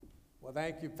Well,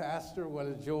 thank you, Pastor. What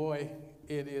a joy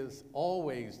it is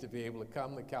always to be able to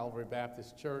come to Calvary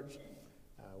Baptist Church.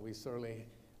 We certainly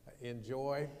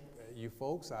enjoy you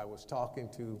folks. I was talking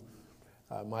to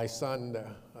my son,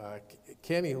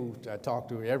 Kenny, who I talk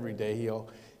to every day.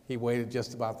 He waited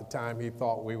just about the time he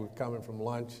thought we were coming from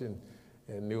lunch and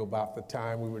knew about the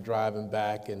time we were driving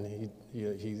back. And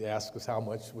he asked us how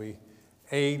much we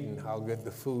ate and how good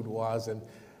the food was. And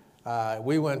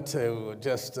we went to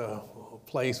just a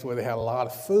place where they had a lot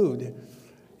of food.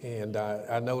 And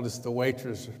I noticed the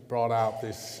waitress brought out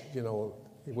this,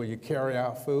 where you carry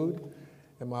out food.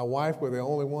 And my wife were the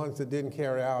only ones that didn't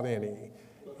carry out any.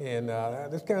 And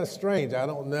that's kind of strange. I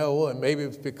don't know. And maybe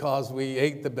it's because we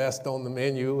ate the best on the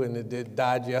menu and it did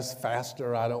digest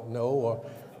faster. I don't know. Or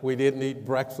we didn't eat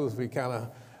breakfast. We kind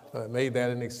of made that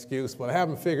an excuse. But I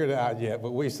haven't figured it out yet.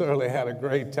 But we certainly had a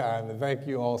great time. And thank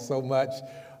you all so much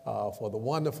for the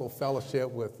wonderful fellowship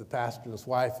with the pastor's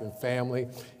wife and family.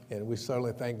 And we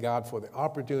certainly thank God for the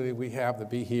opportunity we have to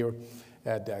be here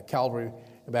at Calvary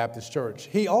Baptist Church.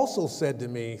 He also said to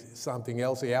me something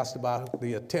else. He asked about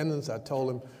the attendance. I told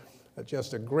him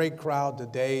just a great crowd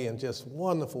today and just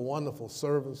wonderful, wonderful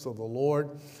servants of the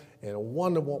Lord and a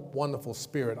wonderful, wonderful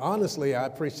spirit. Honestly, I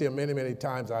preached here many, many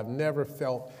times. I've never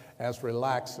felt as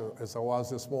relaxed as I was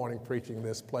this morning preaching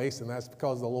this place, and that's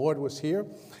because the Lord was here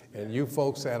and you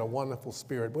folks had a wonderful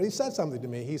spirit. But he said something to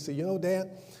me. He said, Dan,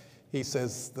 he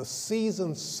says, the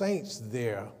seasoned saints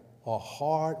there are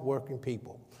hard-working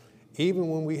people. Even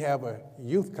when we have a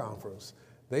youth conference,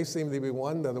 they seem to be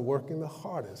one that are working the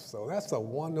hardest. So that's a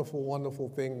wonderful, wonderful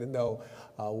thing to know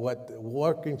what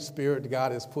working spirit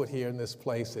God has put here in this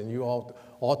place, and you all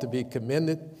ought to be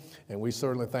commended. And we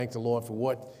certainly thank the Lord for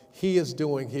what he is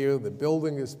doing here. The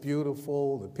building is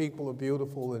beautiful. The people are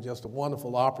beautiful. And just a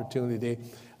wonderful opportunity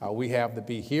we have to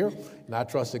be here. And I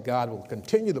trust that God will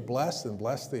continue to bless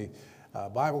the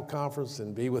Bible conference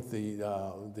and be with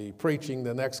the preaching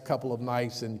the next couple of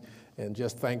nights and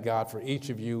just thank God for each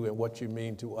of you and what you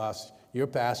mean to us. Your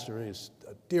pastor is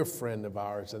a dear friend of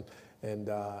ours, and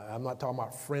I'm not talking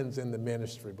about friends in the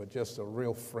ministry, but just a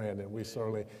real friend, and we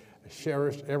certainly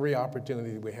cherish every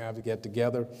opportunity we have to get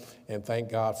together and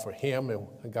thank God for him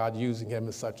and God using him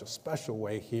in such a special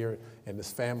way here and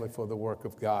his family for the work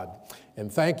of God.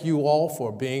 And thank you all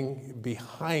for being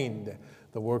behind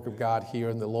the work of God here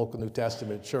in the local New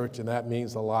Testament church, and that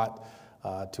means a lot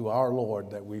to our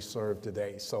Lord that we serve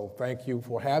today. So thank you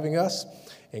for having us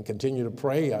and continue to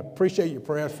pray. I appreciate your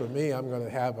prayers for me. I'm going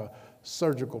to have a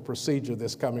surgical procedure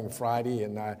this coming Friday,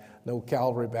 and I know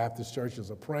Calvary Baptist Church is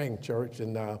a praying church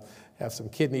and have some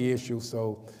kidney issues,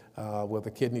 so with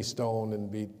a kidney stone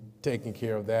and be taking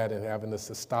care of that and having a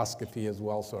cystoscopy as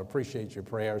well. So I appreciate your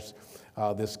prayers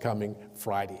this coming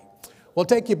Friday. Well,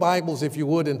 take your Bibles, if you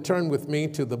would, and turn with me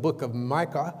to the book of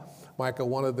Micah. Micah,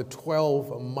 one of the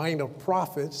 12 minor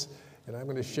prophets, and I'm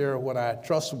going to share what I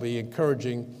trust will be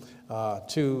encouraging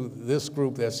to this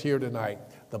group that's here tonight.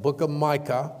 The book of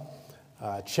Micah,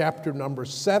 chapter number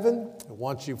 7.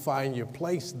 Once you find your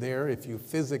place there, if you're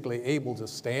physically able to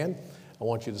stand, I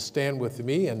want you to stand with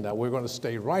me, and we're going to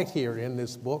stay right here in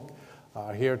this book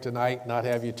here tonight, not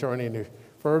have you turn any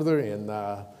further,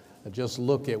 and just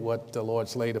look at what the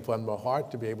Lord's laid upon my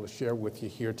heart to be able to share with you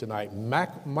here tonight.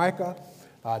 Micah,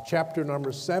 chapter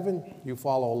number 7, you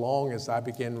follow along as I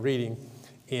begin reading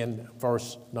in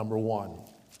verse number 1.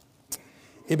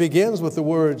 It begins with the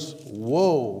words,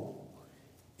 "Woe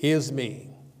is me,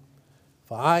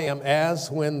 for I am as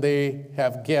when they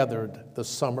have gathered the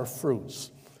summer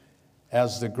fruits,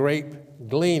 as the grape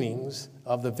gleanings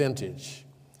of the vintage.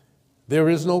 There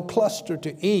is no cluster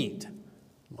to eat.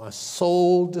 My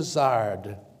soul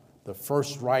desired the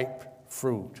first ripe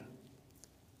fruit.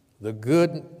 The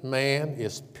good man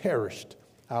is perished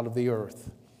out of the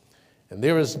earth, and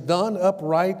there is none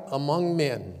upright among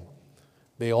men.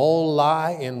 They all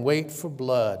lie in wait for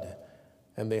blood,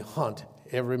 and they hunt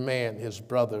every man his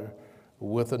brother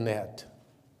with a net,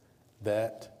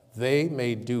 that they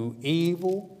may do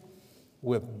evil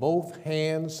with both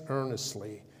hands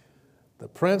earnestly. The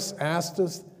prince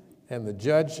asketh, and the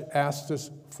judge asketh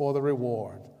for the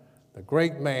reward. The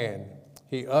great man,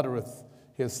 he uttereth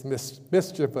his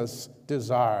mischievous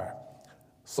desire,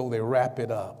 so they wrap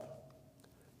it up.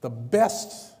 The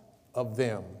best of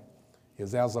them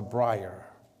is as a briar.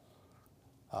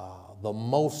 The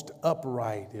most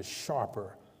upright is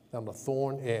sharper than a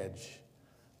thorn edge.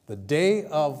 The day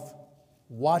of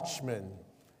watchmen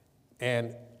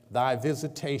and thy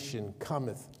visitation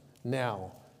cometh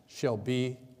now, shall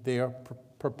be their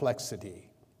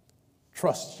perplexity.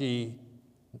 Trust ye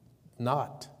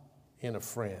not in a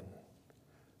friend.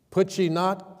 Put ye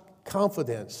not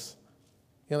confidence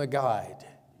in a guide.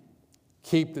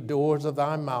 Keep the doors of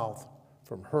thy mouth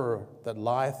from her that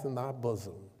lieth in thy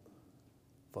bosom.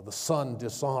 For the son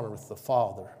dishonoreth the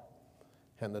father,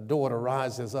 and the daughter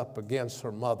rises up against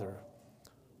her mother.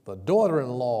 The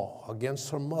daughter-in-law against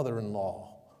her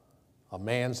mother-in-law. A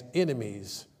man's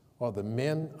enemies are the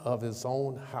men of his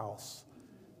own house.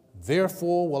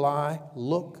 Therefore will I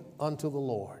look unto the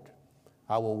Lord.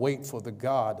 I will wait for the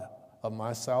God of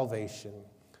my salvation.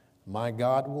 My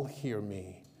God will hear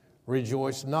me.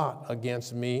 Rejoice not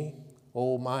against me,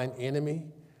 O mine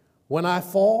enemy. When I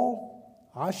fall,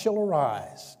 I shall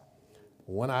arise.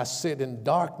 When I sit in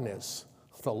darkness,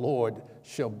 the Lord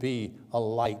shall be a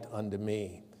light unto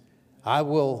me. I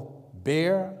will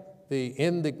bear the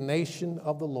indignation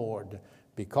of the Lord,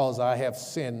 because I have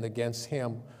sinned against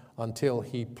him, until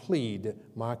he plead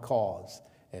my cause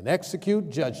and execute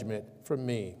judgment for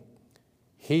me.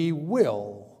 He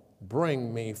will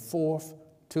bring me forth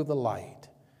to the light,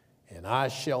 and I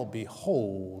shall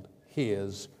behold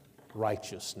his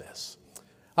righteousness.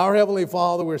 Our Heavenly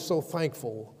Father, we're so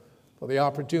thankful for the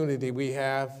opportunity we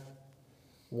have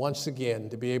once again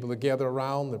to be able to gather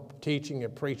around the teaching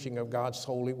and preaching of God's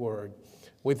holy word.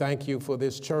 We thank you for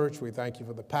this church. We thank you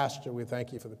for the pastor. We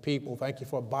thank you for the people. Thank you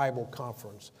for a Bible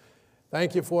conference.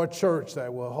 Thank you for a church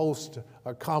that will host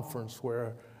a conference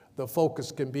where the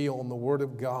focus can be on the Word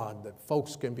of God, that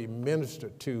folks can be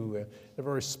ministered to in a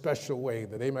very special way,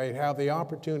 that they may have the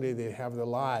opportunity to have their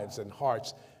lives and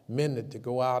hearts mended to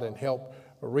go out and help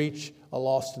reach a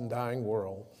lost and dying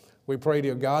world. We pray,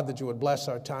 dear God, that you would bless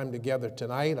our time together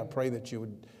tonight. I pray that you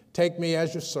would take me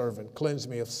as your servant, cleanse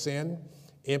me of sin,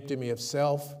 empty me of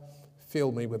self,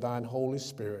 fill me with thine Holy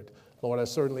Spirit. Lord, I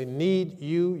certainly need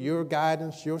you, your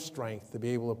guidance, your strength to be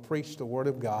able to preach the Word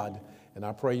of God. And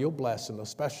I pray you'll bless in a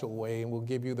special way, and we'll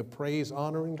give you the praise,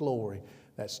 honor, and glory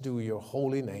that's due your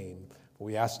holy name.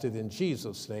 We asked it in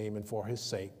Jesus' name and for his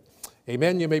sake.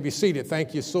 Amen. You may be seated.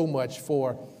 Thank you so much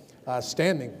for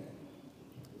standing.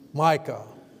 Micah,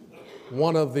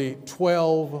 one of the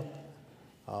 12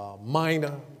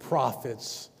 minor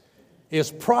prophets, is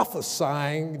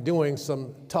prophesying during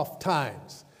some tough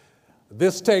times.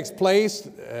 This takes place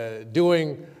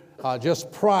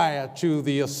just prior to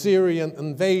the Assyrian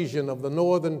invasion of the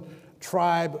northern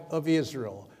tribe of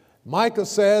Israel. Micah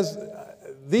says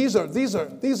these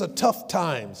are tough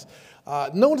times.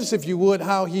 Notice, if you would,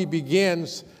 how he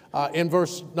begins in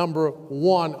verse number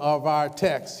 1 of our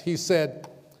text. He said,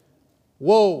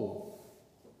 "Woe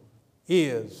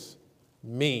is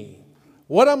me."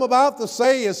 What I'm about to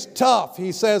say is tough.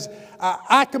 He says,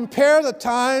 I compare the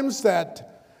times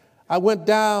that I went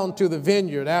down to the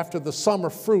vineyard after the summer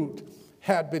fruit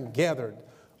had been gathered,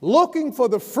 looking for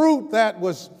the fruit that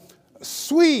was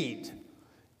sweet.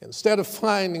 Instead of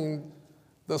finding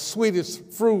the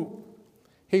sweetest fruit,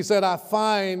 he said, I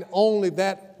find only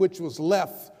that which was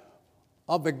left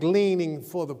of the gleaning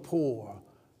for the poor.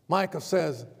 Micah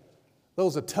says,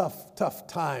 those are tough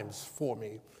times for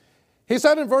me. He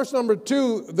said in verse number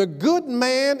 2, the good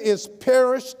man is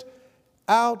perished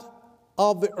out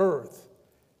of the earth.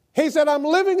 He said, I'm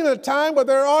living in a time where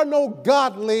there are no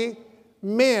godly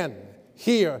men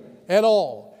here at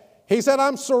all. He said,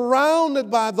 I'm surrounded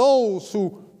by those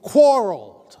who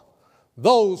quarreled,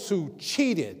 those who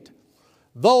cheated,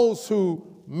 those who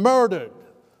murdered,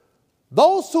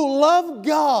 those who love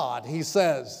God, he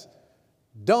says,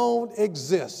 don't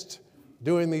exist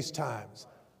during these times.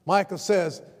 Micah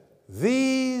says,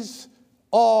 these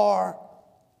are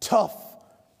tough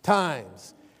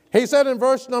times. He said in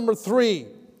verse number 3,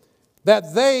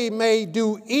 that they may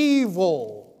do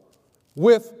evil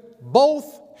with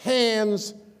both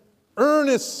hands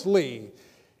earnestly.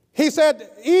 He said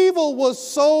evil was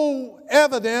so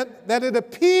evident that it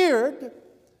appeared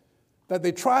that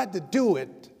they tried to do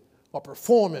it or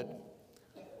perform it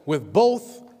with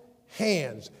both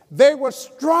hands. They were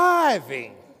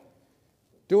striving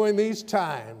during these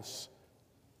times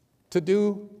to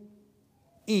do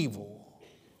evil.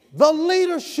 The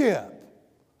leadership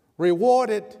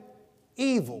rewarded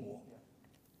evil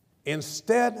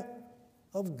instead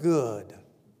of good.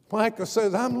 Micah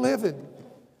says, I'm living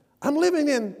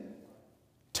in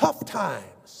tough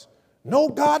times. No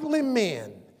godly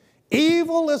men.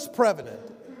 Evil is prevalent.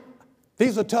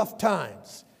 These are tough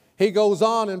times. He goes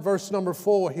on in verse number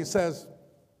 4. He says,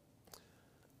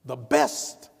 the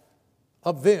best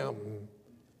of them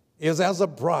is as a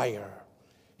briar.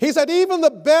 He said, even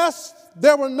the best,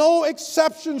 there were no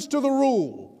exceptions to the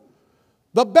rule.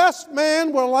 The best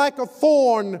men were like a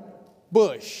thorn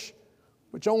bush,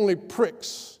 which only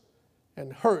pricks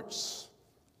and hurts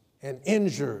and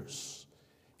injures.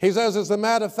 He says, as a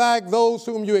matter of fact, those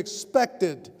whom you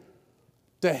expected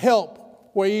to help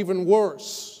were even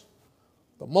worse.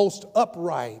 The most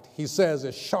upright, he says,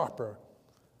 is sharper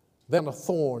than a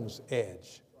thorn's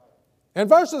edge. In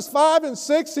verses 5 and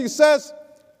 6, he says,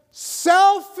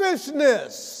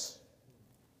 selfishness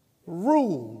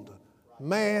ruled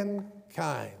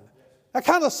mankind. That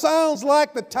kind of sounds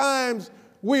like the times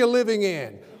we are living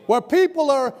in, where people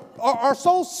are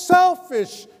so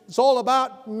selfish. It's all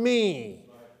about me.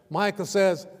 Micah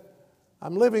says,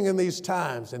 I'm living in these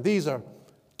times, and these are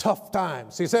tough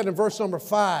times. He said in verse number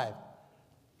 5,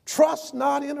 trust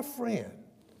not in a friend.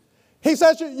 He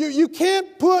says you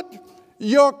can't put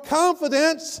your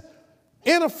confidence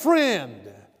in a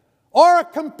friend or a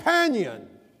companion.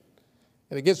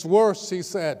 And it gets worse, he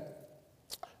said.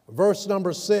 Verse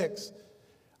number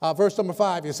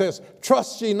 5, he says,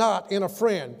 trust ye not in a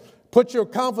friend. Put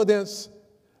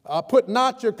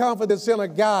not your confidence in a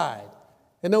guide.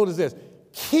 And notice this,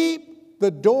 keep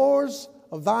the doors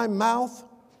of thy mouth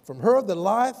from her that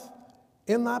lieth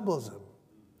in thy bosom.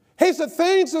 He said,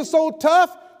 things are so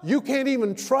tough, you can't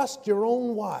even trust your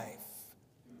own wife.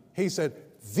 He said,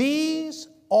 these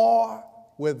are,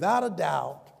 without a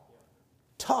doubt,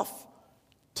 tough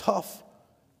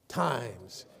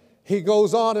times. He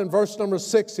goes on in verse number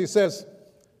 6, he says,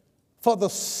 for the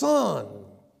son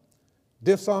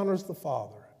dishonors the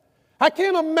father. I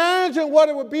can't imagine what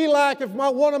it would be like if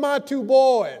one of my two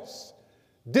boys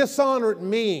dishonored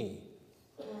me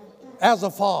as a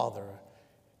father.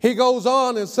 He goes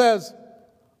on and says,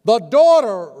 the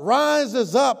daughter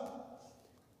rises up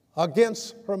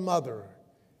against her mother.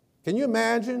 Can you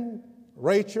imagine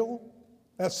Rachel,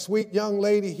 that sweet young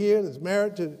lady here that's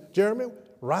married to Jeremy,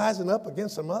 rising up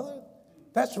against her mother?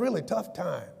 That's really tough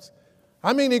times.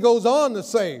 I mean, he goes on to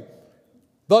say,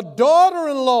 the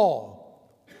daughter-in-law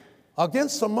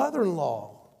against the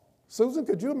mother-in-law. Susan,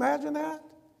 could you imagine that?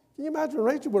 Can you imagine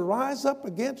Rachel would rise up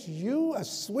against you,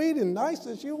 as sweet and nice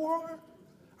as you are?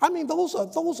 I mean, those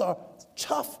are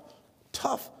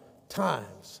tough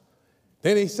times.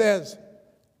 Then he says,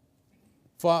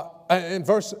 in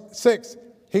verse 6,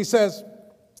 he says,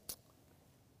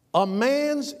 a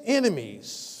man's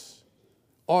enemies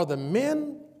are the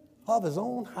men of his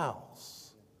own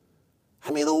house.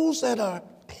 I mean, those that are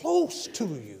close to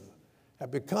you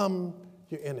have become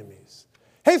your enemies.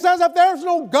 He says, if there's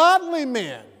no godly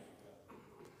men,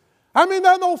 I mean,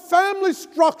 there's no family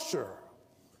structure.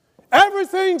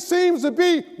 Everything seems to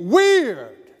be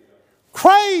weird,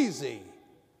 crazy.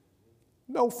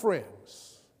 No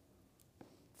friends.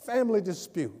 Family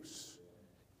disputes.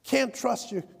 Can't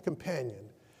trust your companion.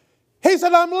 He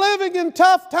said, I'm living in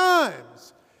tough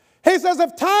times. He says,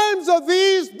 if times are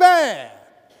this bad,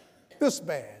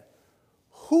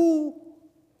 who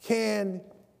can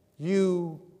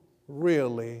you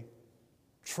really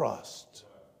trust?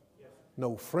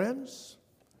 No friends,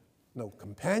 no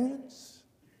companions,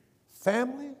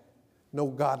 family, no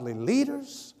godly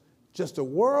leaders, just a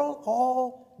world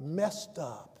all messed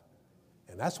up.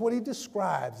 And that's what he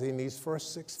describes in these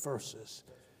first 6 verses.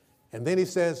 And then he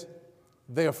says,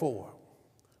 therefore.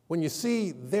 When you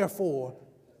see therefore,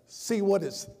 see what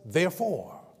it's there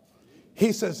for.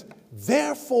 He says,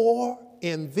 therefore,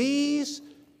 in these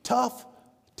tough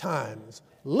times,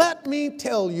 let me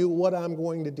tell you what I'm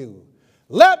going to do.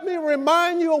 Let me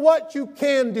remind you of what you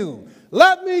can do.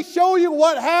 Let me show you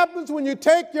what happens when you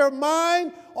take your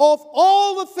mind off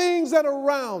all the things that are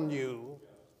around you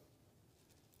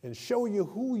and show you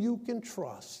who you can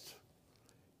trust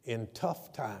in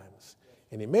tough times.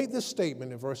 And he made this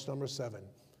statement in verse number 7.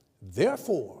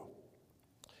 Therefore,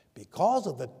 because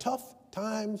of the tough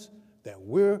times that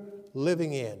we're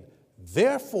living in,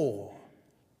 therefore,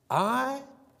 I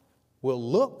will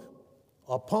look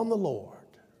upon the Lord.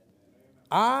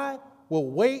 I will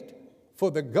wait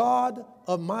for the God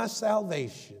of my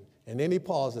salvation. And then he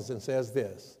pauses and says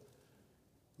this,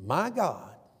 my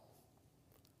God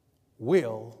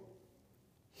will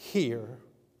hear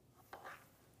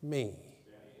me.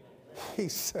 He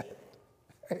said,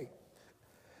 hey,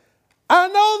 I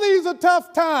know these are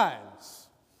tough times.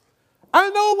 I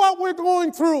know what we're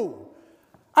going through.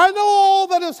 I know all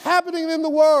that is happening in the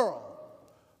world.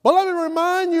 But let me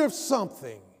remind you of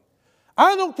something.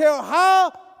 I don't care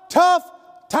how tough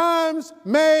times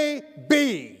may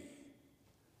be.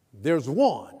 There's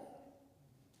one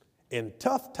in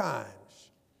tough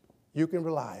times you can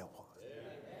rely upon.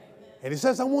 And he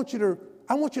says, I want you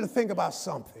to think about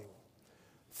something.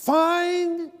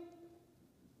 Find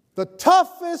the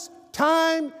toughest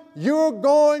time you're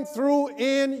going through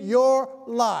in your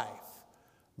life.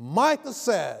 Micah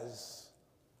says,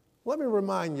 let me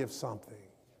remind you of something.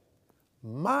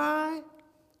 My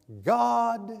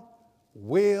God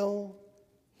will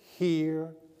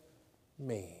hear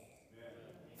me.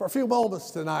 For a few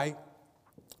moments tonight,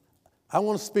 I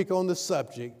want to speak on this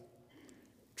subject,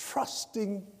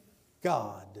 trusting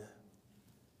God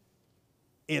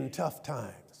in tough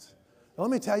times. Now,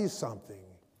 let me tell you something.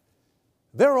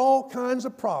 There are all kinds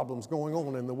of problems going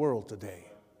on in the world today.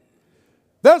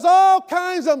 There's all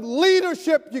kinds of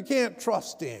leadership you can't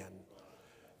trust in.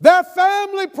 There are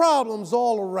family problems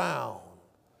all around.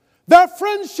 There are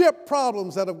friendship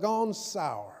problems that have gone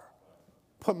sour.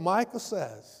 But Micah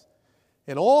says,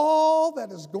 in all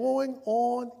that is going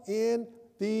on in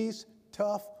these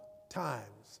tough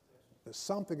times, there's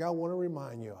something I want to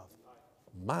remind you of.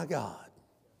 My God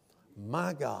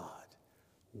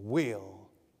will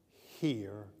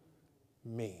hear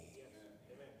me.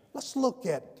 Let's look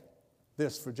at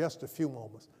this for just a few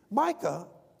moments. Micah,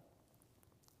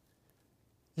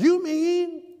 you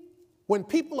mean when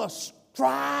people are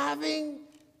striving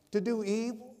to do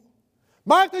evil?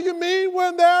 Micah, you mean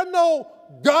when there are no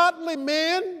godly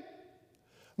men?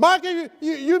 Micah,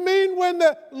 you mean when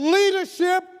the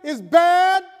leadership is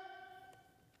bad?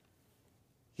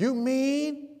 You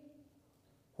mean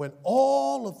when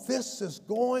all of this is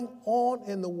going on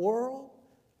in the world,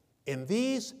 in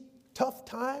these tough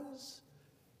times,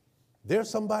 there's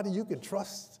somebody you can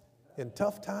trust in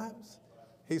tough times?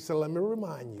 He said, let me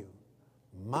remind you,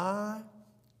 my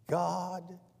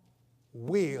God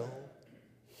will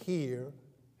hear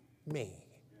me,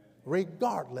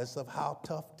 regardless of how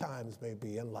tough times may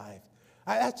be in life.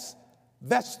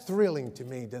 That's thrilling to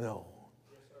me to know.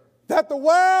 That the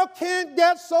world can't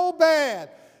get so bad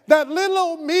that little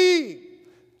old me,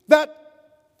 that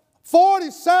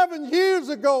 47 years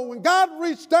ago when God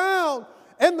reached down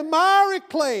in the miry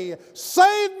clay,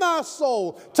 saved my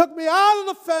soul, took me out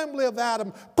of the family of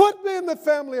Adam, put me in the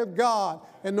family of God.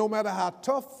 And no matter how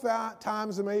tough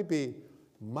times it may be,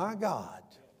 my God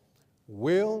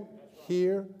will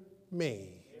hear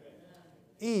me,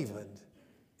 even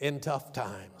in tough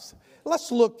times.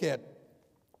 Let's look at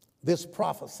this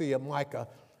prophecy of Micah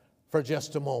for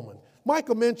just a moment.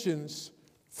 Micah mentions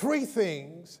three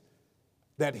things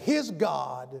that his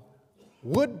God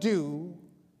would do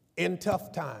in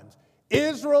tough times.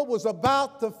 Israel was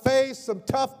about to face some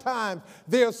tough times.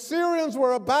 The Assyrians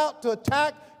were about to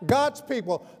attack God's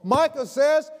people. Micah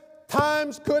says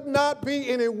times could not be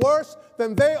any worse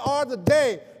than they are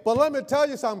today. But let me tell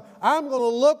you something. I'm going to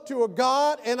look to a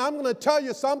God and I'm going to tell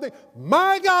you something.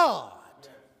 My God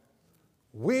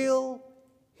will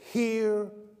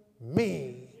hear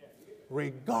me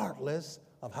regardless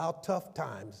of how tough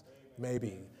times may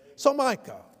be. So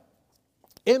Micah,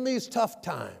 in these tough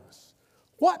times,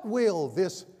 what will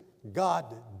this God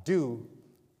do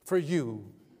for you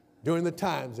during the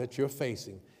times that you're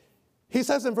facing? He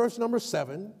says in verse number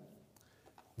 7,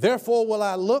 therefore will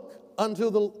I look unto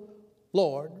the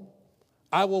Lord.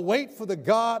 I will wait for the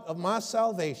God of my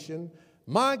salvation.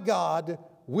 My God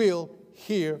will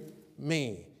hear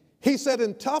me. He said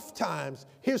in tough times,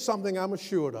 here's something I'm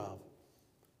assured of.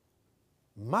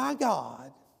 My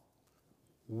God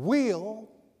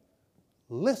will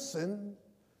listen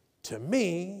to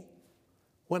me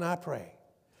when I pray.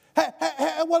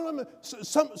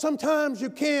 Sometimes you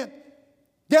can't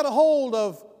get a hold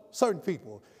of certain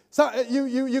people. So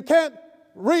you can't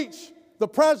reach the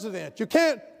president. You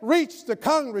can't reach the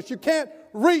Congress. You can't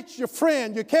reach your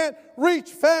friend. You can't reach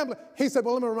family. He said,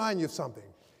 well, let me remind you of something.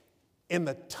 In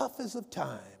the toughest of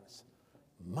times,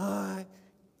 my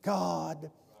God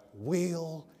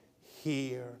will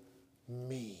hear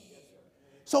me.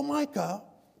 So Micah,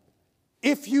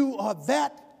 if you are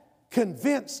that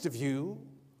convinced of you,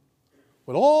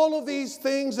 with all of these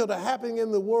things that are happening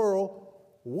in the world,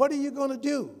 what are you going to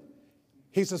do?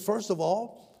 He says, first of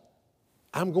all,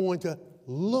 I'm going to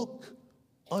look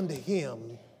unto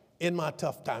him in my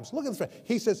tough times. Look at this.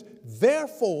 He says,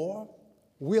 therefore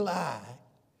will I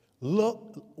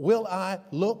look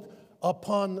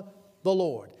upon the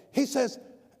Lord. He says,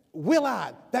 will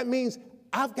I? That means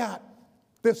I've got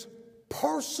this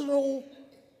personal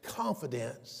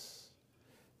confidence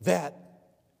that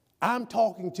I'm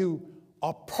talking to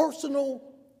a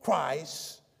personal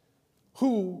Christ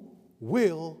who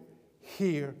will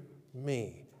hear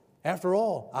me. After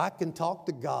all, I can talk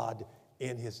to God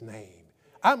in his name.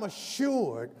 I'm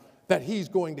assured that he's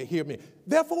going to hear me.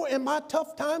 Therefore, in my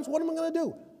tough times, what am I going to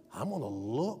do? I'm going to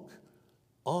look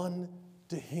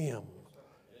unto him.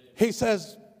 He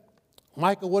says,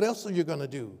 Micah, what else are you going to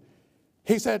do?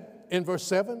 He said in verse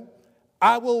 7,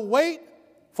 I will wait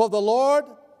for the Lord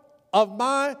of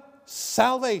my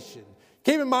salvation.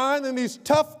 Keep in mind, in these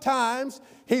tough times,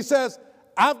 he says,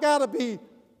 I've got to be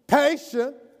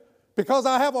patient because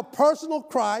I have a personal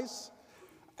Christ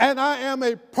and I am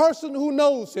a person who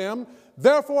knows him.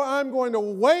 Therefore, I'm going to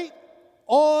wait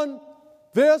on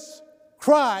this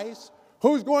Christ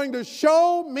who's going to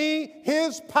show me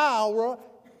his power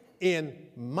in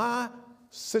my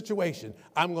situation.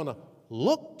 I'm going to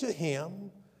look to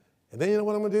him, and then you know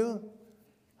what I'm going to do?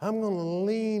 I'm going to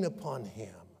lean upon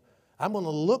him. I'm going to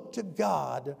look to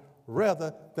God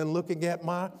rather than looking at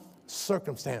my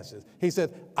circumstances. He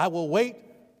said, I will wait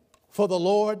for the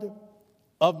Lord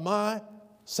of my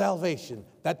salvation.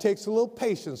 That takes a little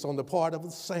patience on the part of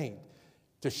the saint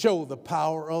to show the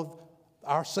power of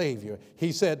our Savior.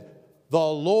 He said, the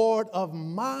Lord of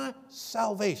my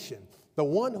salvation, the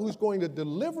one who's going to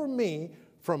deliver me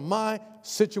from my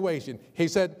situation. He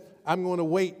said, I'm going to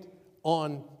wait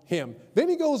on him. Then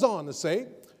he goes on to say,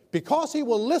 because he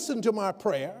will listen to my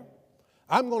prayer,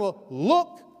 I'm going to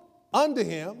look unto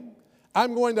him.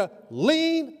 I'm going to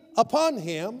lean upon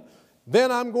him.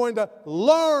 Then I'm going to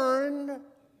learn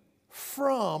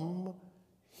from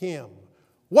him.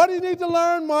 What do you need to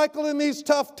learn, Michael, in these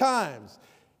tough times?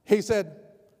 He said,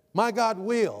 my God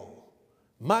will.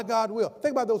 My God will.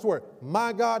 Think about those words.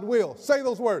 My God will. Say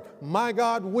those words. My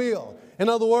God will. In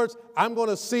other words, I'm going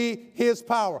to see his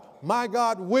power. My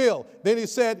God will. Then he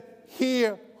said,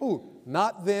 hear who?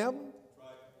 Not them,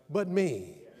 but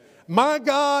me. My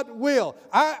God will.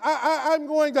 I'm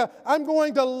going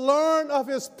to learn of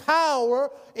his power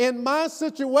in my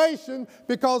situation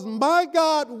because my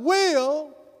God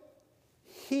will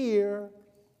hear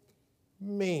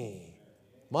me.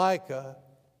 Micah,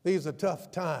 these are tough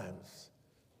times.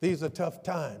 These are tough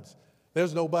times.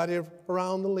 There's nobody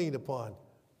around to lean upon.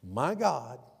 My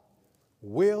God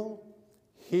will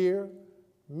hear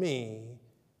me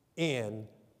in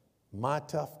my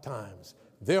tough times.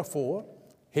 Therefore,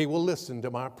 he will listen to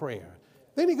my prayer.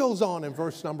 Then he goes on in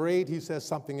verse number 8, he says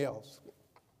something else.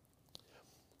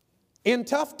 In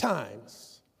tough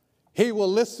times, he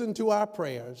will listen to our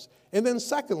prayers. And then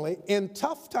secondly, in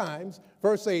tough times,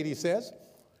 verse 8, he says,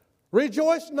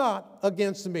 rejoice not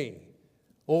against me,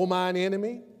 O mine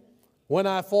enemy. When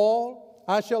I fall,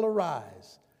 I shall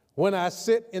arise. When I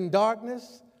sit in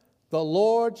darkness, the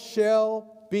Lord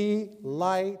shall be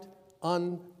light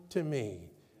unto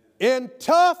me. In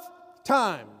tough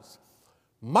times,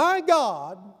 my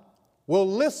God will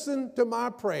listen to my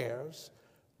prayers,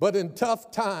 but in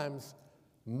tough times,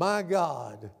 my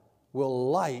God will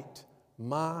light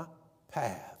my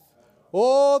path.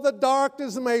 Oh, the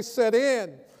darkness may set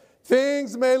in.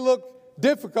 Things may look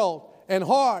difficult and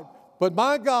hard, but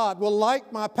my God will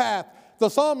light my path. The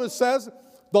psalmist says,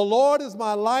 the Lord is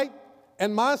my light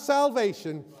and my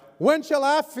salvation. When shall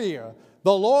I fear?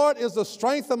 The Lord is the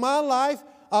strength of my life.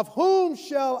 Of whom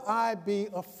shall I be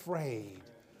afraid?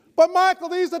 But Michael,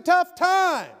 these are tough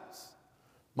times.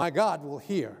 My God will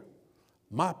hear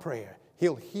my prayer.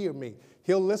 He'll hear me.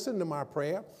 He'll listen to my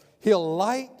prayer. He'll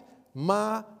light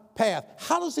my path.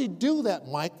 How does he do that,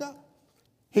 Micah?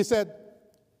 He said,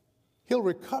 he'll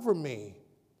recover me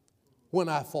when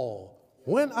I fall.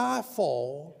 When I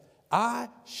fall, I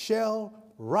shall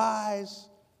rise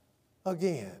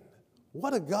again.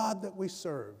 What a God that we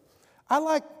serve. I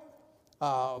like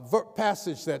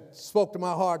passage that spoke to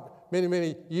my heart many,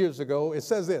 many years ago. It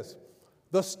says this,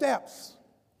 the steps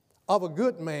of a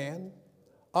good man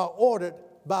are ordered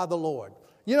by the Lord.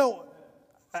 You know,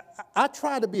 I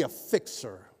try to be a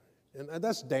fixer, and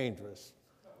that's dangerous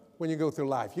when you go through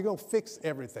life. You're going to fix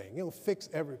everything. You're going to fix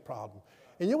every problem.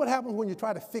 And you know what happens when you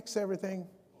try to fix everything?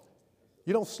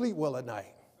 You don't sleep well at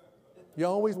night. You're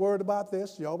always worried about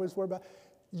this. You're always worried about.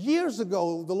 Years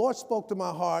ago, the Lord spoke to my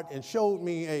heart and showed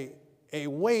me a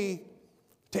way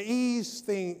to ease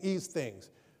things.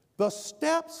 The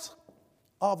steps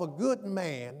of a good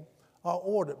man are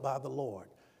ordered by the Lord.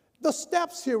 The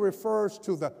steps here refers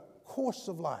to the course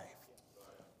of life.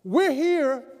 We're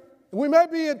here, we may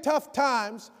be in tough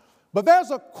times, but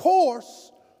there's a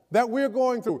course that we're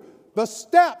going through. The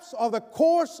steps of the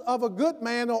course of a good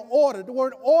man are ordered. The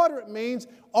word ordered means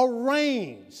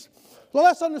arranged. So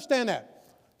let's understand that.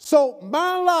 So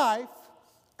my life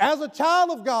as a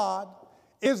child of God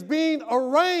is being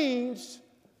arranged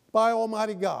by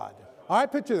Almighty God. All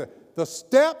right, picture that. The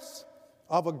steps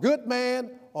of a good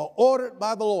man are ordered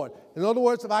by the Lord. In other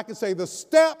words, if I can say the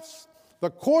steps, the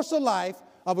course of life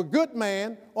of a good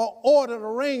man are ordered,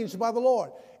 arranged by the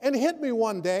Lord. And it hit me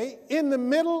one day, in the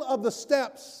middle of the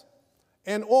steps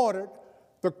and ordered,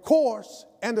 the course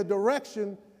and the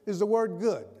direction is the word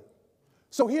good.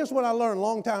 So here's what I learned a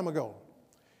long time ago.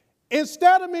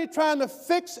 Instead of me trying to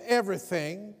fix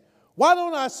everything, why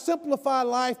don't I simplify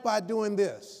life by doing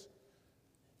this?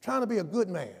 Trying to be a good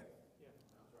man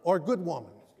or a good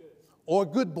woman or a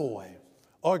good boy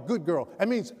or a good girl. That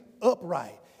means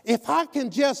upright. if I can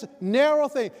just narrow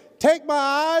things, take my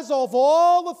eyes off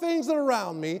all the things that are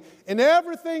around me and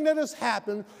everything that has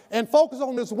happened and focus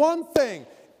on this one thing.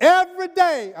 Every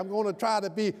day I'm going to try to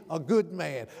be a good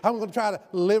man. I'm going to try to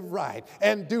live right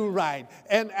and do right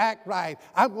and act right.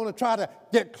 I'm going to try to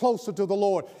get closer to the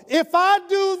Lord. If I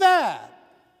do that,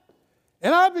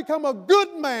 and I become a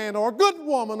good man or a good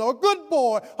woman or a good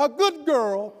boy, a good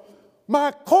girl,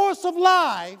 my course of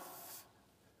life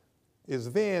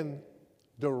is then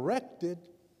directed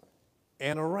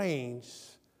and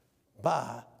arranged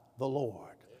by the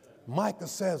Lord. Micah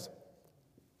says,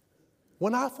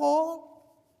 when I fall,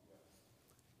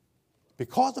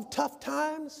 because of tough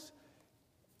times,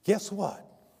 guess what?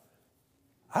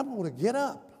 I'm going to get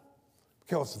up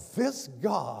because this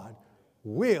God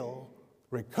will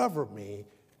recover me,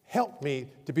 help me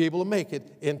to be able to make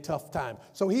it in tough times.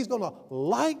 So he's going to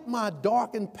light my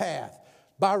darkened path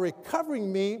by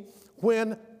recovering me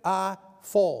when I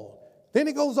fall. Then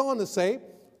he goes on to say,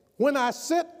 when I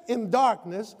sit in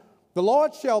darkness, the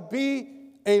Lord shall be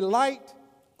a light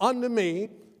unto me,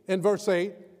 in verse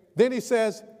 8. Then he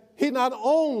says, he not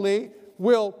only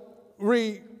will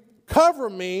recover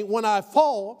me when I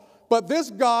fall, but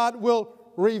this God will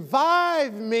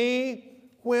revive me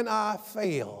when I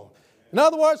fail. In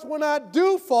other words, when I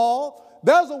do fall,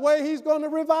 there's a way he's going to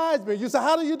revive me. You say,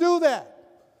 how do you do that?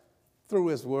 Through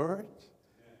his word.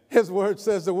 His word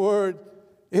says the word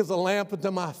is a lamp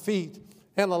unto my feet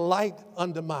and a light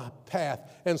unto my path.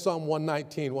 In Psalm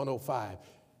 119, 105.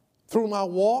 Through my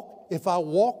walk, if I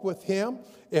walk with him,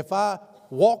 if I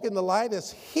walk in the light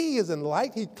as he is in the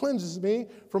light, he cleanses me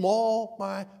from all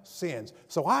my sins.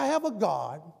 So I have a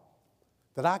God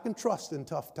that I can trust in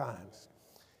tough times.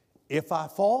 If I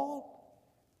fall,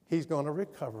 he's going to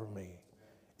recover me.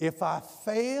 If I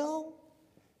fail,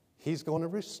 he's going to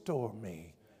restore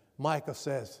me. Micah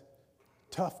says,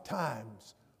 tough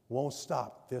times won't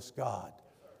stop this God,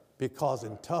 because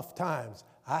in tough times,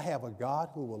 I have a God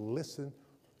who will listen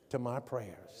to my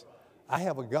prayers. I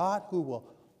have a God who will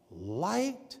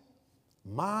light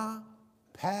my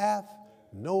path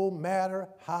no matter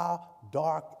how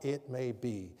dark it may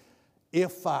be.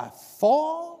 If I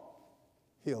fall,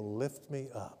 he'll lift me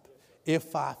up.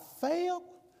 If I fail,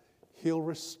 he'll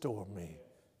restore me.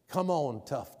 Come on,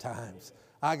 tough times.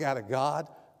 I got a God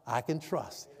I can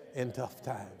trust in tough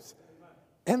times.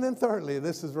 And then thirdly,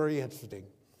 this is very interesting.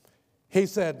 He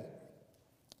said,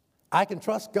 I can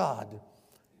trust God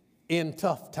in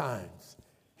tough times.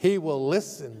 He will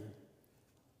listen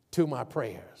to my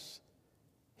prayers.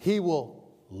 He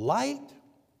will light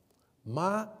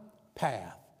my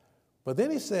path. But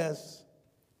then he says,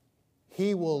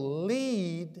 he will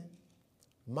lead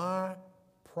my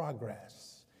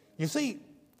progress. You see,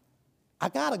 I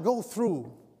got to go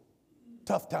through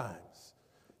tough times.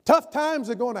 Tough times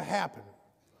are going to happen.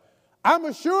 I'm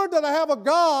assured that I have a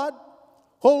God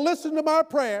who'll listen to my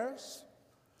prayers.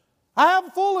 I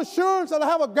have full assurance that I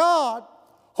have a God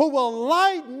who will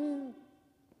lighten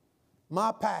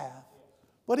my path.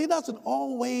 But he doesn't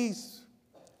always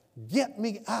get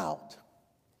me out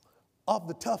of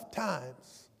the tough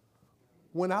times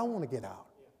when I want to get out.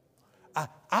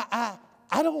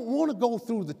 I don't want to go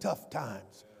through the tough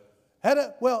times.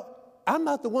 Well, I'm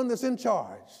not the one that's in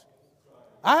charge.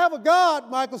 I have a God,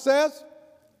 Michael says,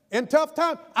 in tough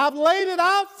times. I've laid it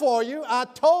out for you. I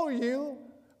told you.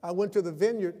 I went to the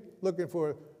vineyard looking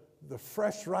for the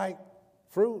fresh, ripe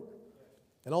fruit,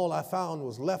 and all I found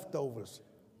was leftovers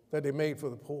that they made for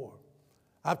the poor.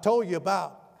 I've told you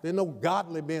about there's no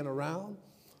godly men around.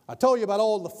 I told you about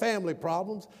all the family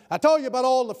problems. I told you about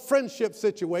all the friendship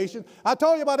situations. I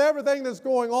told you about everything that's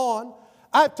going on.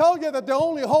 I've told you that the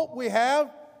only hope we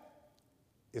have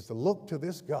is to look to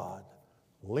this God,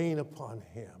 lean upon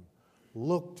him,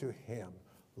 look to him,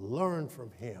 learn from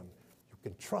him. You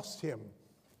can trust him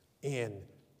in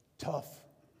tough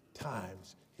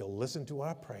times. He'll listen to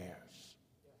our prayers.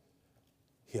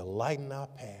 He'll lighten our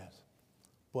path.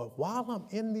 But while I'm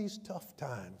in these tough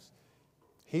times,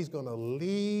 he's going to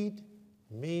lead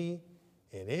me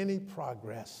in any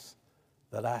progress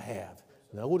that I have.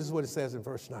 Now, this is what it says in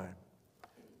verse 9.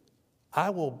 I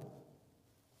will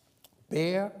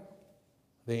bear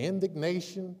the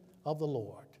indignation of the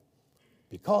Lord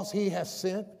because I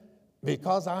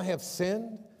have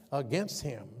sinned against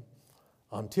him,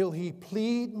 until he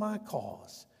plead my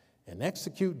cause and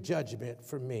execute judgment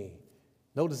for me.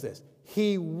 Notice this.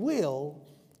 He will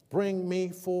bring me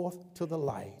forth to the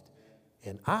light,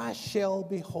 and I shall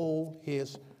behold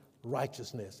his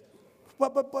righteousness.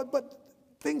 But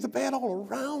things are bad all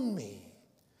around me.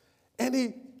 And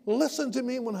he listens to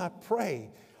me when I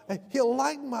pray. And he'll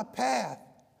lighten my path.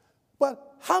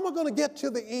 But how am I going to get to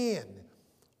the end?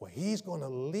 where he's going to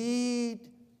lead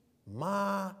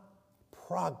my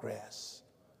progress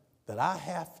that I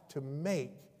have to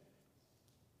make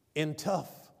in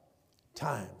tough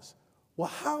times. Well,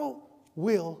 how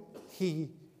will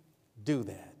he do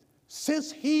that?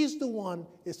 Since he's the one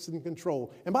that's in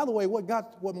control. And by the way,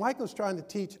 what Michael's trying to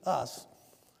teach us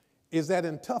is that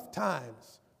in tough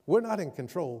times, we're not in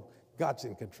control, God's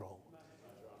in control.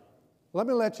 Let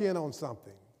me let you in on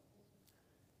something.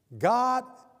 God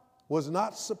was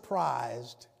not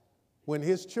surprised when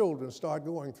his children started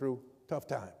going through tough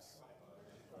times.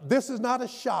 This is not a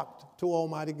shock to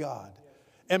Almighty God.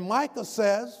 And Micah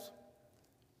says,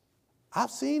 I've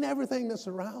seen everything that's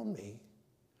around me,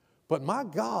 but my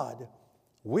God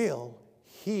will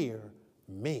hear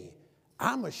me.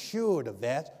 I'm assured of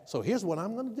that. So here's what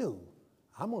I'm going to do.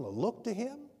 I'm going to look to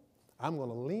him. I'm going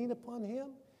to lean upon him.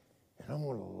 And I'm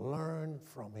going to learn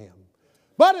from him.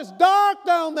 But it's dark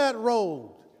down that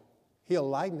road. He'll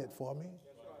lighten it for me.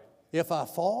 If I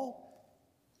fall,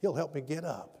 he'll help me get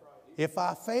up. If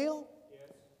I fail,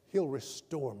 he'll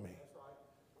restore me.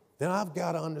 Then I've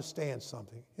got to understand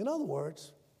something. In other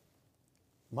words,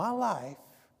 my life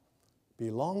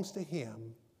belongs to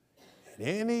him, and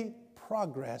any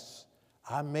progress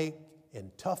I make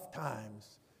in tough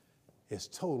times is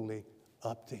totally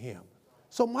up to him.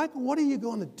 So, Michael, what are you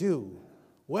going to do?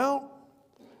 Well,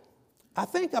 I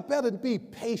think I better be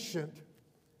patient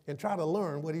and try to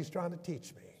learn what he's trying to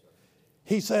teach me.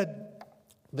 He said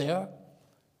there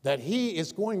that he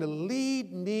is going to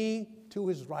lead me to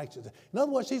his righteousness. In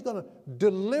other words, he's going to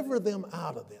deliver them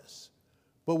out of this.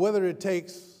 But whether it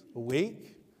takes a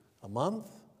week, a month,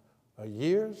 or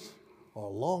years, or a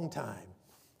long time,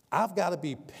 I've got to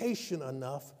be patient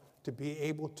enough to be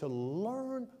able to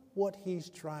learn what he's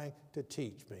trying to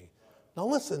teach me. Now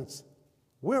listen,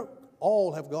 we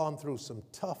all have gone through some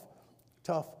tough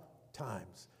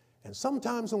times. And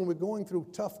sometimes when we're going through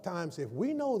tough times, if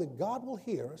we know that God will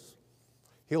hear us,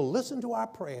 he'll listen to our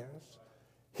prayers,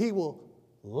 he will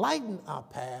lighten our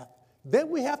path, then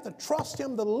we have to trust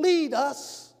him to lead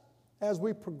us as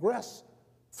we progress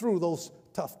through those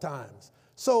tough times.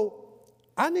 So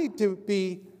I need to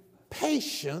be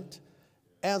patient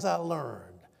as I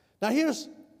learned. Now here's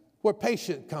where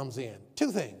patience comes in.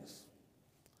 Two things.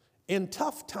 In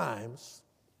tough times,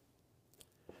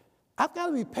 I've got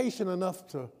to be patient enough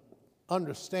to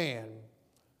understand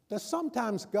that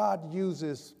sometimes God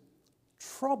uses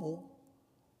trouble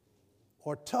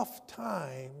or tough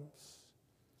times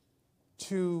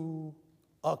to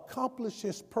accomplish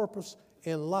his purpose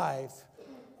in life,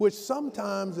 which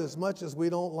sometimes, as much as we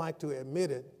don't like to admit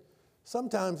it,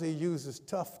 sometimes he uses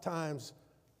tough times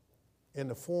in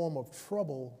the form of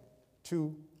trouble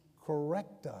to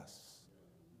correct us.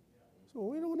 So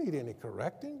we don't need any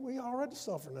correcting. We already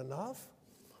suffering enough.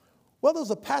 Well,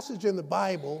 there's a passage in the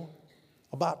Bible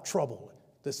about trouble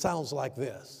that sounds like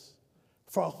this.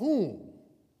 For whom,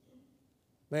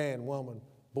 man, woman,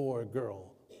 boy,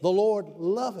 girl, the Lord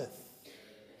loveth,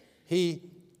 he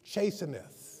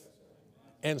chasteneth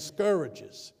and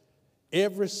scourges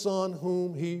every son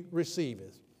whom he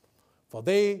receiveth. For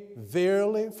they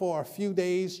verily for a few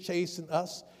days chasten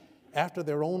us after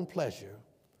their own pleasure,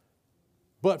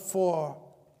 but for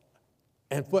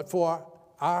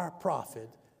our profit,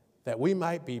 that we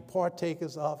might be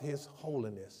partakers of his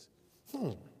holiness.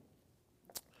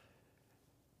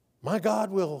 My God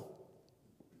will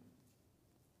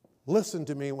listen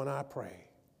to me when I pray.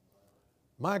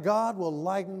 My God will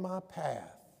lighten my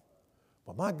path.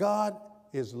 But my God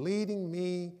is leading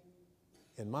me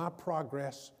in my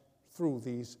progress through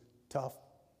these tough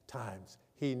times.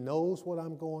 He knows what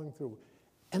I'm going through.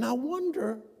 And I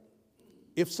wonder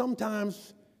if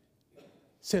sometimes,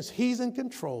 since he's in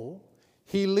control,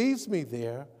 he leaves me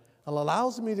there and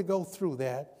allows me to go through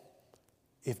that,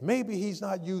 if maybe he's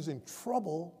not using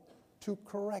trouble to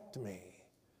correct me.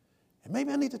 And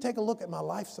maybe I need to take a look at my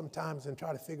life sometimes and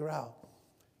try to figure out,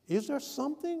 is there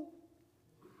something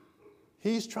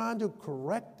he's trying to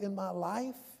correct in my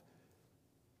life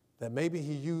that maybe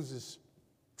he uses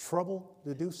trouble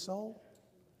to do so?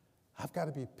 I've got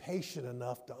to be patient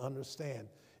enough to understand.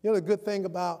 You know, the good thing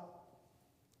about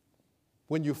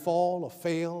when you fall or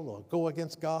fail or go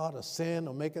against God or sin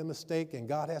or make a mistake and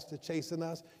God has to chasten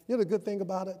us, you know the good thing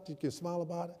about it? You can smile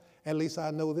about it. At least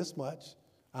I know this much.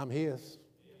 I'm his.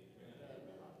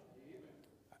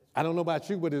 I don't know about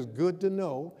you, but it's good to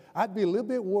know. I'd be a little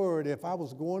bit worried if I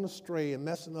was going astray and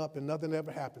messing up and nothing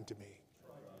ever happened to me.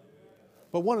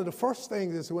 But one of the first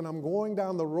things is when I'm going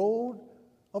down the road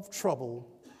of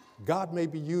trouble, God may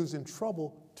be using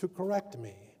trouble to correct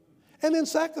me. And then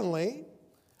secondly,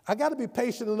 I got to be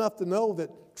patient enough to know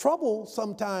that trouble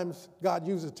sometimes God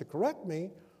uses to correct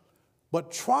me,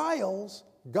 But trials,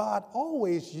 God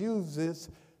always uses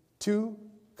to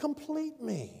complete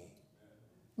me.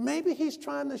 Maybe he's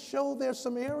trying to show there's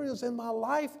some areas in my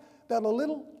life that a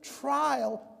little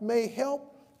trial may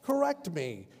help correct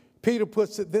me. Peter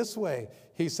puts it this way.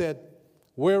 He said,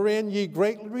 wherein ye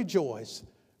greatly rejoice,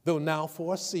 though now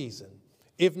for a season.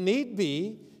 If need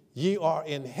be, ye are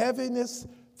in heaviness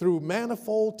through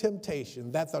manifold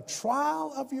temptation, that the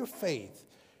trial of your faith,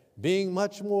 being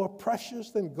much more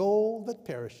precious than gold that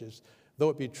perishes, though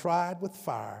it be tried with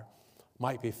fire,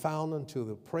 might be found unto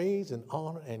the praise and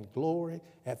honor and glory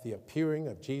at the appearing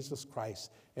of Jesus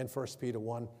Christ in 1 Peter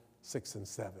 1, 6 and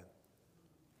 7.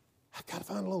 I got to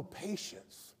find a little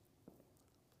patience.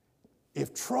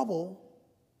 If trouble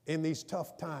in these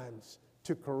tough times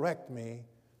to correct me,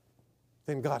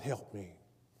 then God help me.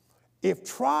 If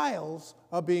trials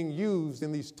are being used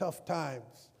in these tough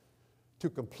times to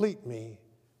complete me,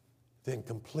 then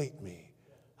complete me.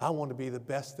 I want to be the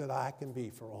best that I can be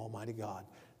for Almighty God.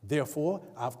 Therefore,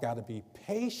 I've got to be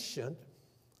patient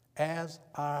as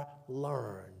I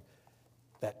learn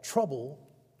that trouble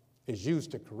is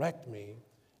used to correct me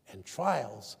and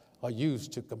trials are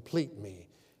used to complete me.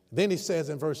 Then he says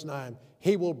in verse 9,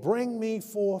 he will bring me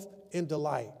forth in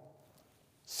delight.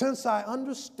 Since I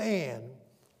understand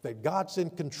that God's in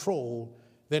control,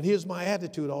 then here's my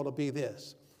attitude ought to be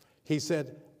this. He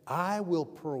said, I will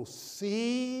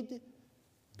proceed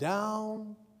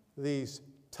down these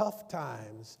tough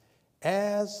times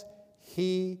as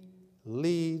he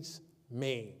leads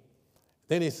me.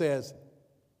 Then he says,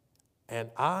 and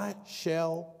I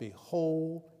shall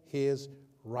behold his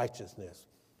righteousness.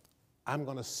 I'm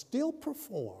going to still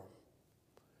perform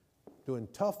during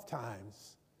tough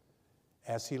times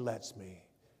as he lets me.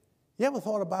 You ever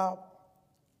thought about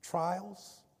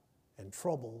trials and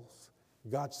troubles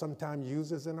God sometimes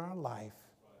uses in our life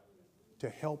to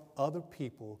help other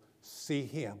people see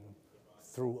him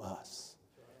through us?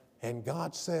 And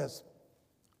God says,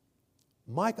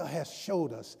 Micah has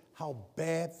showed us how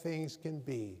bad things can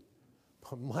be,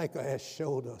 but Micah has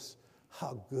showed us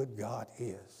how good God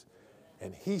is.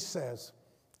 And he says,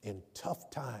 in tough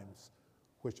times,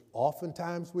 which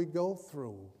oftentimes we go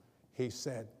through, he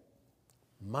said,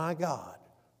 my God,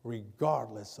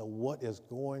 regardless of what is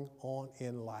going on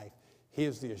in life,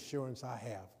 here's the assurance I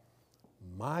have.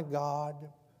 My God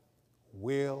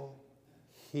will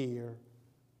hear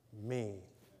me.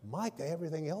 Micah,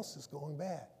 everything else is going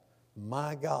bad.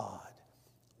 My God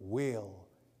will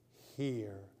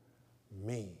hear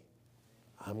me.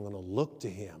 I'm going to look to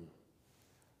him.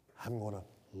 I'm going to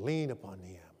lean upon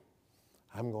him.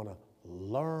 I'm going to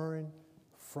learn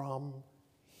from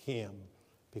him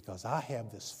because I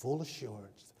have this full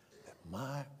assurance that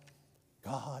my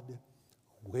God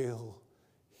will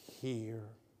hear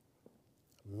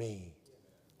me.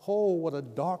 Oh, what a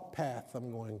dark path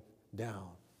I'm going down.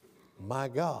 My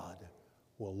God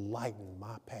will lighten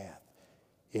my path.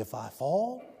 If I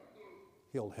fall,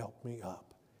 he'll help me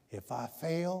up. If I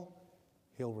fail,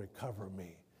 he'll recover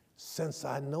me. Since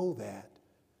I know that,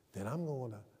 then I'm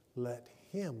going to let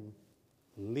him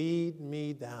lead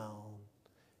me down.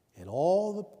 And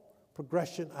all the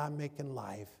progression I make in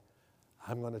life,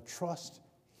 I'm going to trust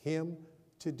him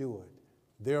to do it.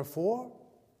 Therefore,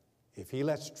 if he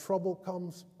lets trouble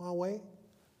come my way,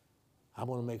 I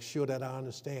want to make sure that I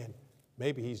understand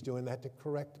maybe he's doing that to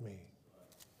correct me.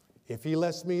 If he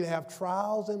lets me have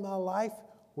trials in my life,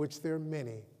 which there are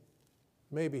many,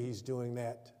 maybe he's doing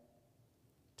that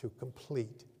to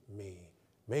complete me.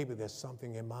 Maybe there's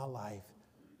something in my life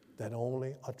that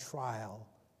only a trial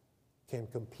can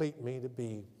complete me to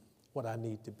be what I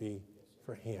need to be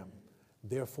for him.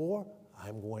 Therefore,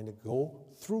 I'm going to go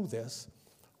through this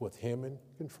with him in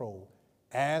control.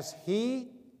 As he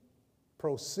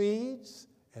proceeds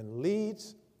and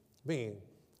leads me,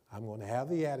 I'm going to have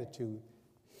the attitude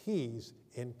he's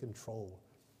in control.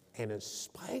 And in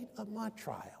spite of my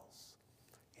trials,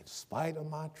 in spite of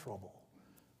my trouble,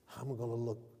 I'm going to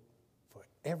look for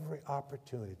every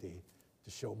opportunity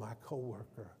to show my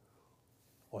coworker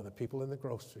or the people in the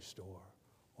grocery store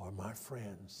or my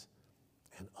friends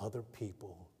and other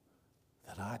people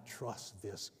that I trust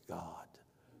this God.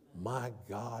 My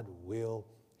God will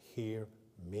hear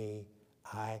me.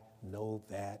 I know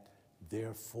that.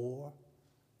 Therefore,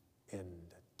 in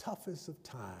the toughest of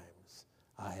times,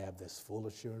 I have this full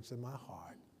assurance in my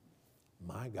heart.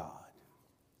 My God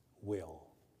will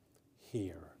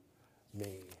hear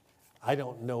me. I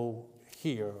don't know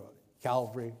here,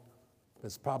 Calvary,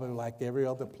 it's probably like every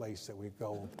other place that we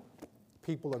go.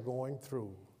 People are going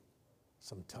through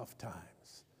some tough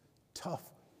times. Tough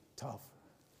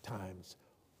times.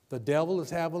 The devil is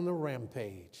having a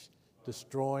rampage,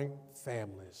 destroying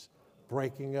families,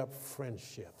 breaking up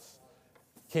friendships,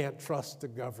 can't trust the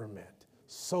government.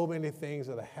 So many things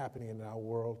that are happening in our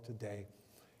world today.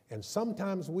 And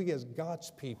sometimes we as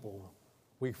God's people,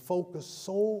 we focus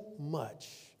so much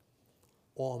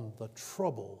on the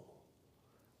trouble,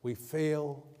 we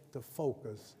fail to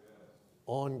focus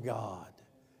on God.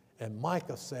 And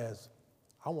Micah says,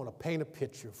 I want to paint a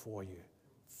picture for you.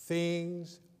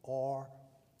 Things are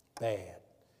bad.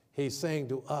 He's saying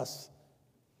to us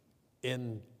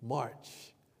in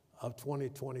March of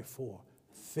 2024,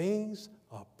 things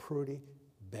are pretty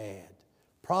bad.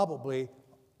 Probably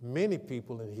many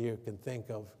people in here can think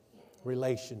of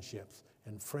relationships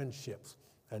and friendships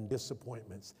and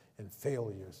disappointments and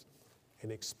failures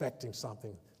and expecting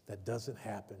something that doesn't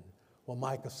happen. Well,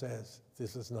 Micah says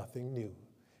this is nothing new.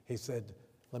 He said,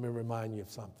 let me remind you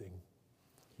of something.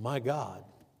 My God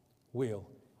will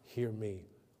hear me.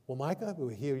 Well, Micah will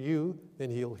hear you,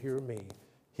 then he'll hear me.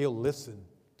 He'll listen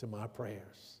to my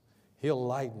prayers. He'll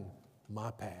lighten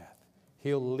my path.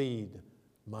 He'll lead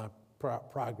my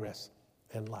progress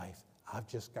in life. I've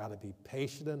just got to be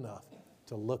patient enough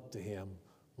to look to him,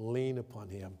 lean upon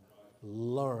him,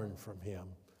 learn from him,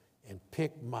 and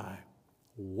pick my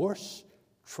worst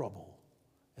trouble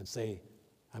and say,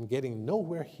 I'm getting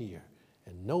nowhere here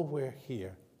and nowhere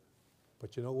here.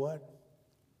 But you know what?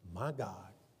 My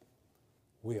God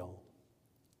will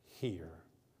hear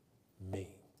me.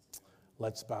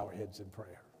 Let's bow our heads in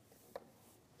prayer.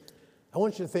 I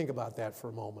want you to think about that for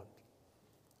a moment.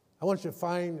 I want you to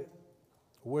find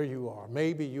where you are.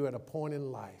 Maybe you're at a point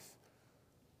in life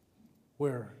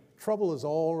where trouble is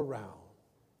all around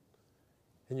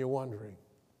and you're wondering,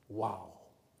 wow,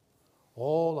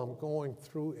 all I'm going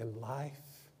through in life,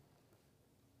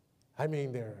 I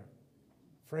mean, there are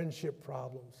friendship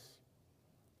problems,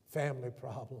 family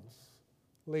problems,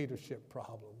 leadership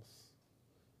problems,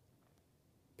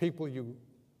 people you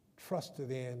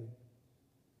trusted in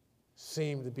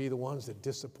seem to be the ones that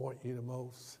disappoint you the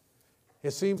most.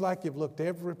 It seems like you've looked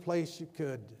every place you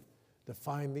could to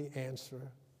find the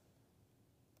answer.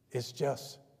 It's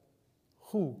just,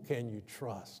 who can you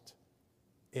trust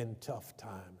in tough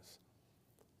times?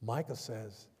 Micah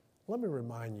says, let me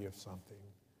remind you of something.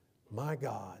 My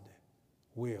God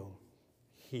will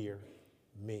hear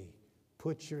me.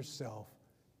 Put yourself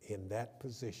in that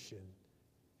position.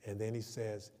 And then he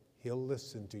says, he'll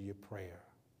listen to your prayer.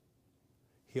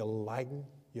 He'll lighten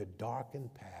your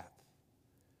darkened path.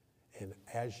 And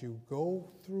as you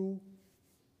go through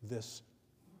this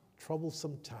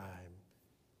troublesome time,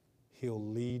 he'll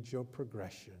lead your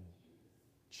progression.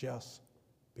 Just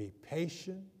be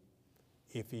patient.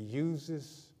 If he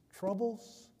uses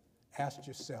troubles, ask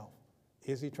yourself,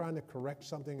 is he trying to correct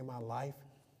something in my life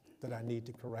that I need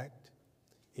to correct?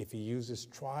 If he uses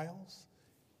trials,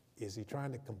 is he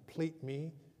trying to complete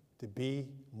me to be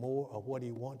more of what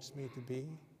he wants me to be?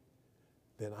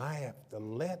 Then I have to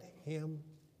let him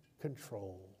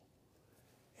control.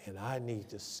 And I need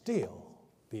to still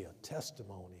be a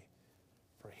testimony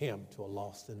for him to a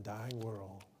lost and dying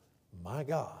world. My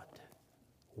God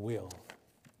will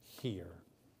hear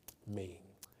me.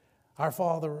 Our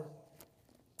Father,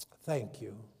 thank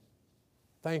you.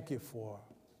 Thank you for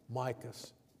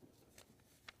Micah's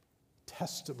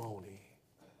testimony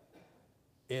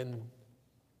in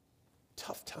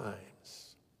tough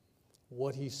times,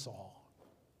 what he saw,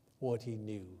 what he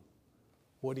knew,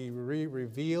 what he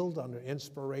revealed under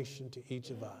inspiration to each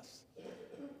of us.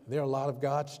 There are a lot of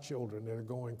God's children that are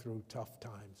going through tough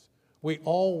times. We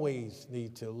always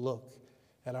need to look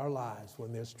at our lives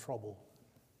when there's trouble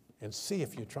and see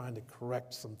if you're trying to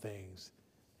correct some things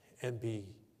and be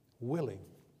willing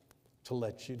to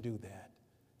let you do that.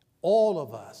 All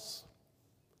of us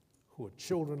who are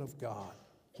children of God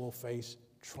will face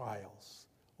trials.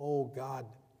 Oh, God,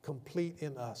 complete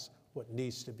in us what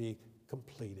needs to be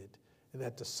completed. And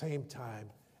at the same time,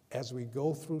 as we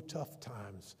go through tough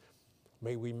times,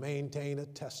 may we maintain a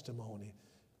testimony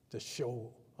to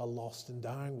show a lost and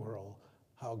dying world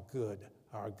how good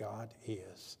our God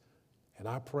is. And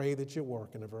I pray that you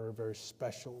work in a very, very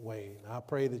special way. And I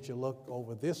pray that you look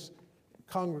over this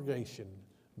congregation,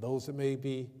 those that may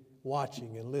be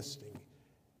watching and listening,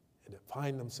 and that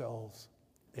find themselves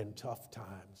in tough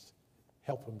times.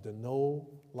 Help them to know,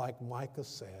 like Micah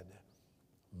said,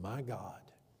 my God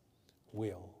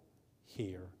will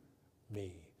hear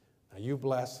me. Now you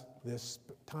bless this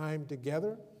time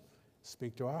together.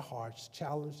 Speak to our hearts,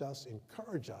 challenge us,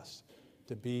 encourage us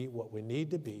to be what we need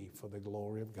to be for the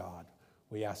glory of God.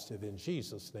 We ask it in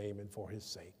Jesus' name and for his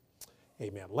sake.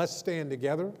 Amen. Let's stand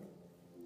together.